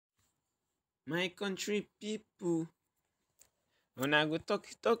My country people, una go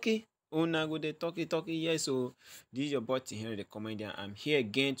talkie, una go the talkie. Yes, so this is your boy here, the comedian. I'm here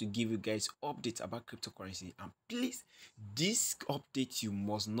again to give you guys updates about cryptocurrency. And please, this update you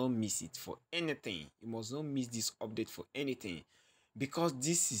must not miss it for anything. You must not miss this update for anything, because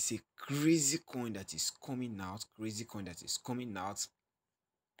this is a crazy coin that is coming out.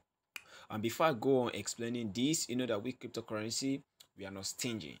 And before I go on explaining this, you know that with cryptocurrency, we are not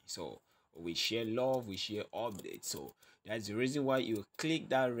stingy. So we share love, we share updates. So that's the reason why you click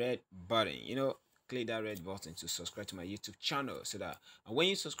that red button. Click that red button to subscribe to my YouTube channel, so that, and when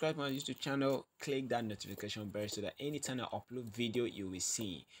you subscribe to my YouTube channel, click that notification bell so that anytime I upload video, you will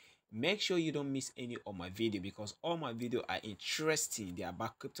see. Make sure you don't miss any of my video, because all my video are interesting. They are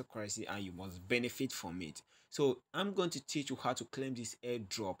about cryptocurrency and you must benefit from it. So I'm going to teach you how to claim this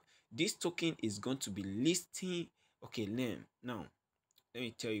airdrop. This token is going to be listing. Okay, now let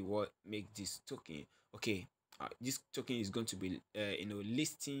me tell you what makes this token. Okay, this token is going to be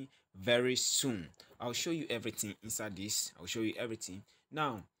listing very soon. I'll show you everything inside this. I'll show you everything.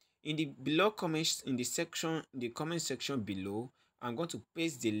 Now, in the below comments, in the comment section below, I'm going to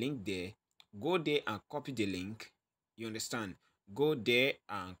paste the link there. Go there and copy the link. You understand? Go there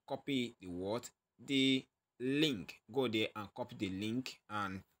and copy the link. Go there and copy the link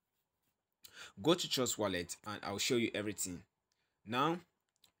and go to Trust Wallet, and I'll show you everything. Now,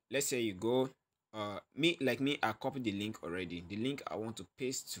 let's say you go, I copied the link already. The link I want to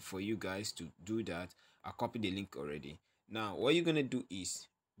paste for you guys to do that, I copied the link already. Now, what you're gonna do is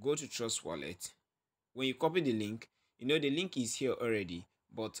go to Trust Wallet. When you copy the link, the link is here already,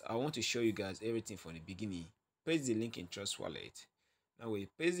 but I want to show you guys everything from the beginning. Paste the link in Trust Wallet. Now, when you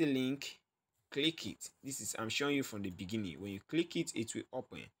paste the link, click it. I'm showing you from the beginning. When you click it, it will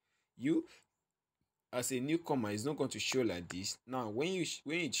open. You, as a newcomer, it's not going to show like this. Now, when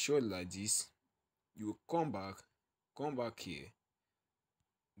it shows like this, you will come back here,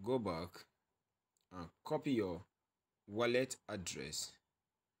 go back and copy your wallet address,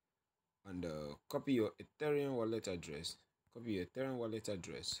 and copy your Ethereum wallet address.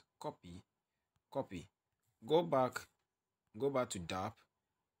 Copy. Go back to DApp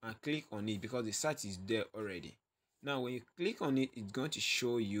and click on it, because the site is there already. Now, when you click on it, it's going to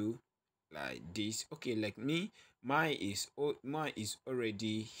show you like this. Okay, like me, mine is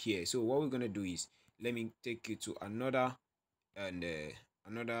already here. So what we're gonna do is, let me take you to another and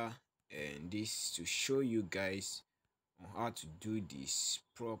this to show you guys on how to do this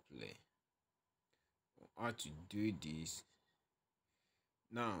properly.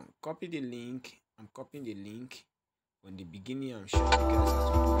 Now, copy the link. I'm copying the link. From the beginning, I'm showing you guys how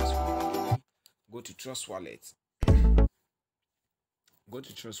to do this from the beginning. Go to Trust Wallet. Go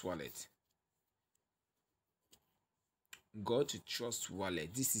to Trust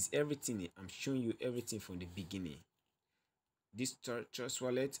Wallet. This is everything. I'm showing you everything from the beginning. This Trust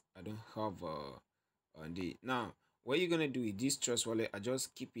Wallet, I don't have on the. Now, what you're gonna do with this Trust Wallet, I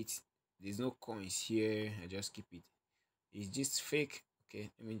just keep it. There's no coins here. I just keep it. It's just fake.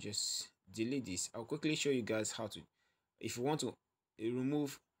 Okay, let me just delete this. I'll quickly show you guys how to. If you want to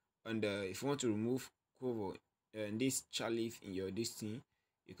remove, and if you want to remove cover and this char leaf in your this thing,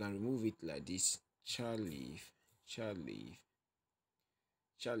 you can remove it like this. Char leaf. You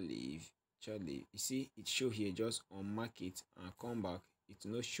see it show here. Just unmark it and come back. It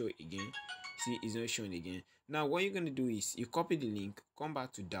will not show again. See, it's not showing again. Now, what you're gonna do is you copy the link, come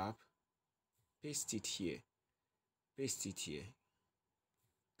back to DApp, paste it here.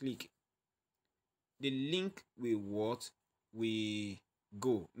 Click. The link will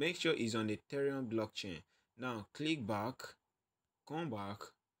go. Make sure it's on the Ethereum blockchain. Now, click back, come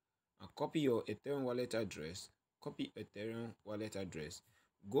back, and copy your Ethereum wallet address. Go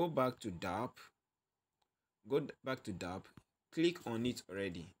back to DApp. Click on it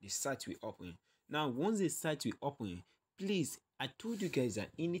already. The site will open. Now, once the site will open, please, I told you guys that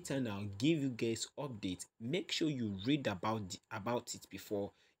anytime I'll give you guys updates, make sure you read about it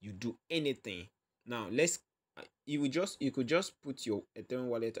before you do anything. Now, you could just put your Ethereum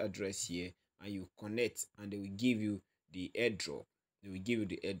wallet address here, and you connect, and they will give you the airdrop.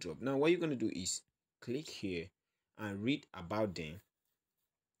 Now, what you're going to do is click here and read about them.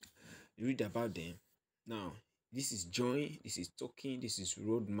 Now, this is join, this is token, this is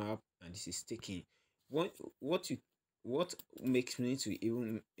roadmap, and this is staking. What makes me to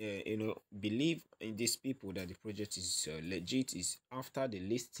even believe in these people that the project is legit is, after the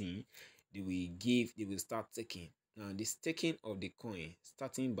listing, they will start taking. Now, the staking of the coin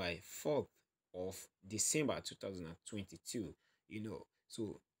starting by 4th of December 2022.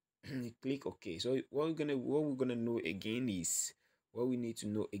 So click OK. So what we need to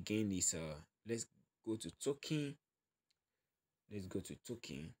know again is let's go to token. Let's go to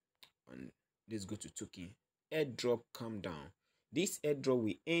token, and let's go to token. Airdrop calm down. This airdrop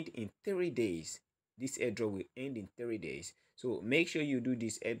will end in 3 days. This airdrop will end in 3 days. So make sure you do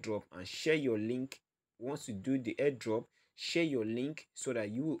this airdrop and share your link. Once you do the airdrop, share your link so that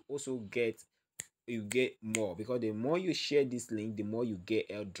you will also get more, because the more you share this link, the more you get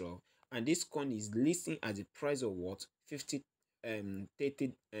airdrop. And this coin is listing at the price of what? 30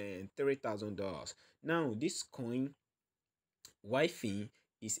 $3,000. Now this coin YFIN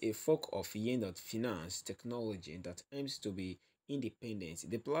is a fork of YFIN technology that aims to be independent.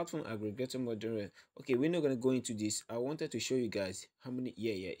 The platform aggregator model. Okay, we're not gonna go into this. I wanted to show you guys how many.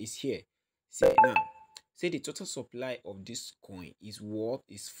 Yeah, it's here. See now. Say the total supply of this coin is what?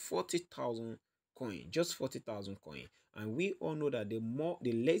 Is 40,000 coin, just 40,000 coin. And we all know that the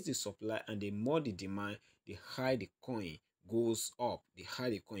less the supply and the more the demand, the higher the coin goes up, the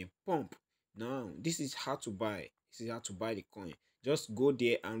higher the coin pump. Now this is how to buy. This is how to buy the coin. Just go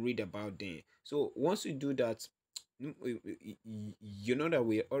there and read about them. So once you do that, you know that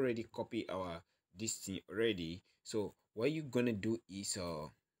we already copy our this thing already. So what you're gonna do is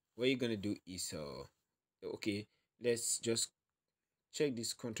okay, let's just check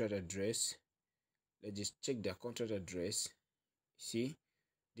this contract address. Let's just check the contract address. See,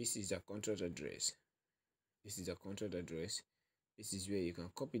 this is the contract address. This is the contract address. This is where you can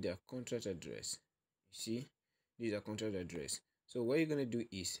copy the contract address. You see, this is a contract address. So what you're gonna do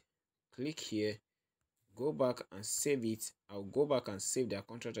is click here, go back and save it. I'll go back and save the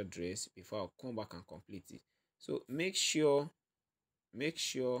contract address before I'll come back and complete it. So make sure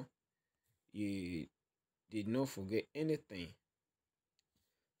you did not forget anything.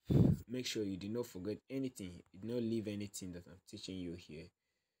 Make sure you did not forget anything. You did not leave anything that I'm teaching you here.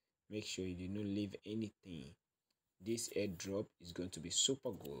 Make sure you did not leave anything. This airdrop is going to be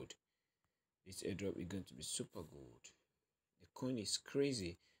super good. This airdrop is going to be super good. The coin is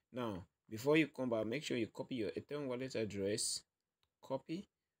crazy. Now, before you come back, make sure you copy your Ethereum wallet address. Copy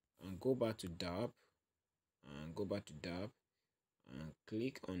and go back to DApp. And go back to DApp and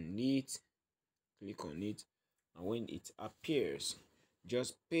click on it. Click on it. And when it appears,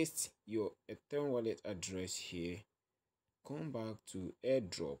 just paste your Ethereum wallet address here. Come back to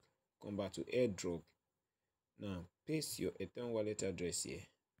airdrop. Come back to airdrop. Now paste your Ethereum wallet address here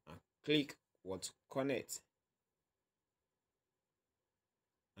and click what? Connect.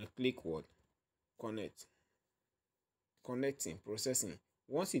 And click what? Connect. Connecting, processing.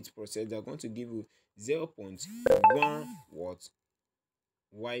 Once it's processed, they're going to give you 0.1 what?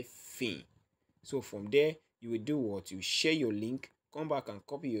 YFIN. So from there, you will do what? You share your link, come back and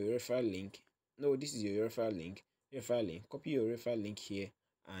copy your referral link. No, this is your referral link. Referral link. Copy your referral link here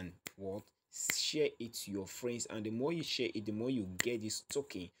and what? Share it to your friends. And the more you share it, the more you get this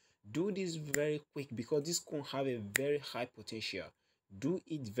token. Do this very quick because this can have a very high potential. Do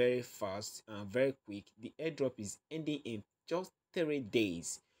it very fast and very quick. The airdrop is ending in just 3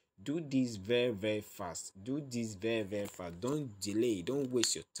 days. Do this very fast. Do this very fast. Don't delay. Don't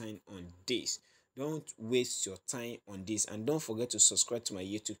waste your time on this. Don't waste your time on this. And don't forget to subscribe to my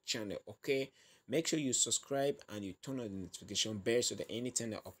YouTube channel. Okay, make sure you subscribe and you turn on the notification bell so that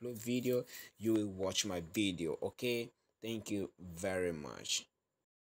anytime I upload video, you will watch my video. Okay, thank you very much.